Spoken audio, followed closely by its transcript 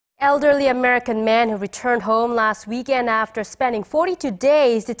Elderly American man who returned home last weekend after spending 42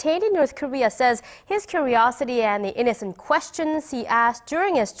 days detained in North Korea says his curiosity and the innocent questions he asked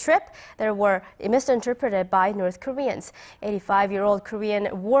during his trip there were misinterpreted by North Koreans. 85-year-old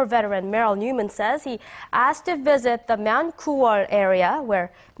Korean war veteran Newman says he asked to visit the Mount Kuwol area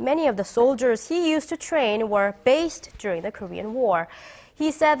where many of the soldiers he used to train were based during the Korean War. He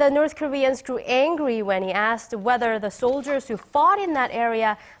said the North Koreans grew angry when he asked whether the soldiers who fought in that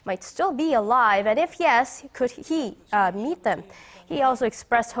area might still be alive, and if yes, could he meet them. He also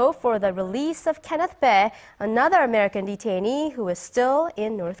expressed hope for the release of Kenneth Bae, another American detainee who is still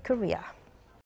in North Korea.